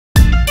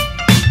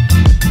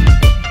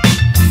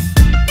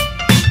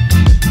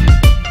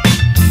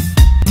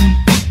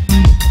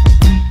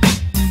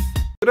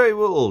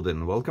Leopold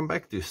and welcome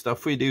back to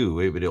Stuff We Do,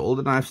 where we do all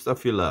the knife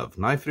stuff you love.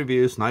 Knife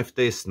reviews, knife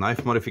tests,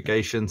 knife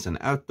modifications and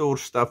outdoor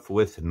stuff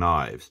with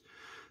knives.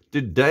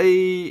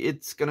 Today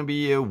it's gonna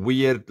be a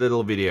weird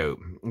little video.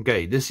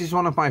 Okay, this is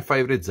one of my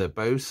favorite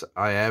zippos.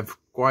 I have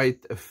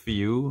quite a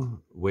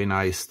few when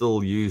I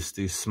still used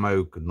to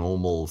smoke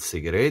normal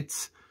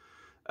cigarettes.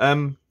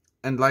 And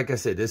like I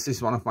said, this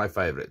is one of my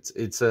favorites.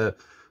 It's a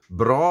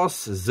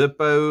brass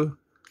zippo,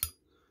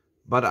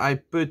 but I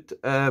put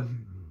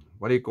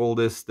what do you call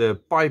this, the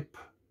pipe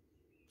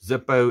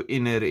zippo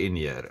inner in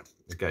here.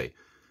 Okay,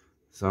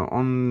 so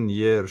on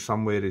here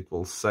somewhere it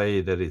will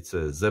say that it's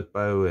a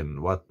zippo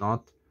and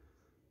whatnot.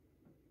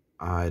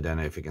 I don't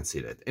know if you can see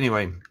that.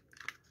 Anyway,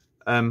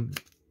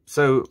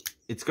 so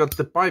it's got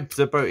the pipe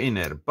zippo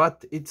inner,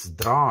 but it's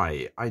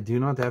dry. I do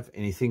not have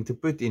anything to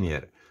put in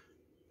here,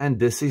 and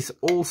this is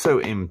also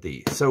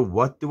empty. So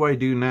what do I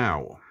do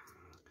now?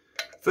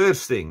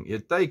 First thing, you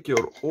take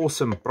your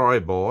awesome pry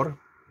bar,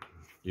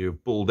 you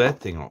pull that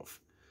thing off.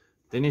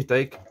 Then you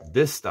take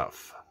this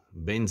stuff,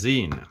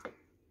 benzene.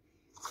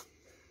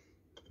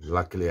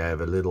 Luckily I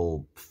have a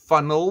little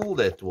funnel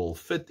that will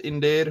fit in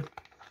there.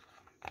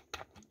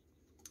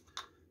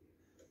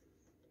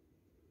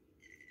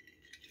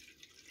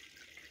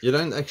 You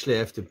don't actually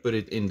have to put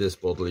it in this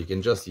bottle, you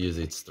can just use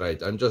it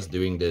straight. I'm just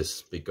doing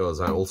this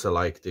because I also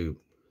like to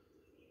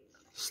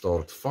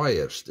start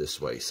fires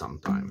this way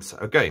sometimes.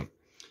 Okay.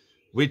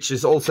 Which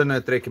is also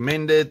not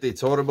recommended.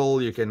 It's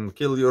horrible. You can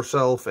kill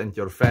yourself and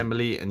your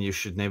family, and you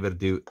should never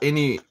do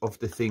any of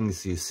the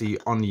things you see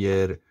on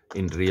here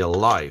in real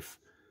life.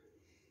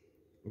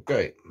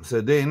 Okay, so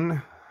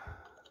then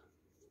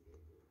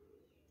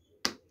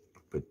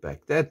put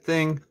back that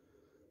thing,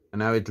 and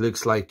now it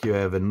looks like you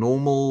have a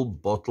normal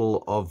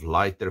bottle of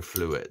lighter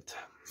fluid.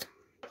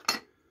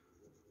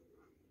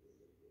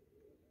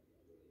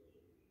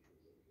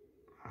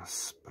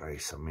 Spray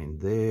some in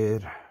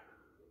there.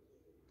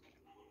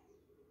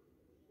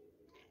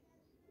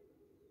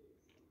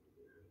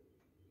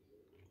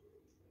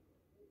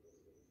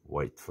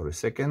 Wait for a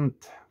second.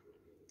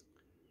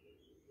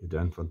 You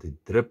don't want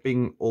it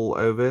dripping all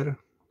over,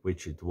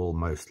 which it will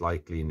most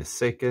likely in a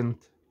second.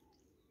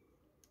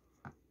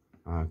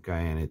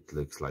 Okay, and it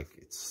looks like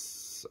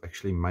it's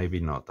actually maybe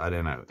not. I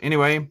don't know.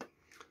 Anyway,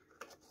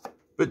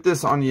 put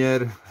this on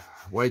here.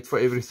 Wait for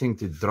everything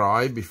to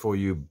dry before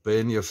you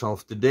burn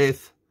yourself to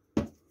death.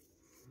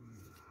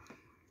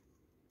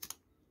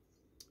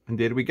 And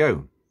there we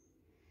go.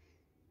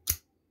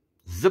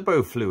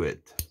 Zippo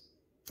fluid.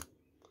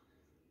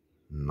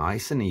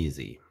 Nice and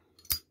easy.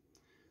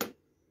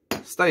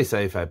 Stay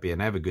safe, happy,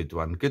 and have a good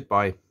one.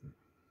 Goodbye.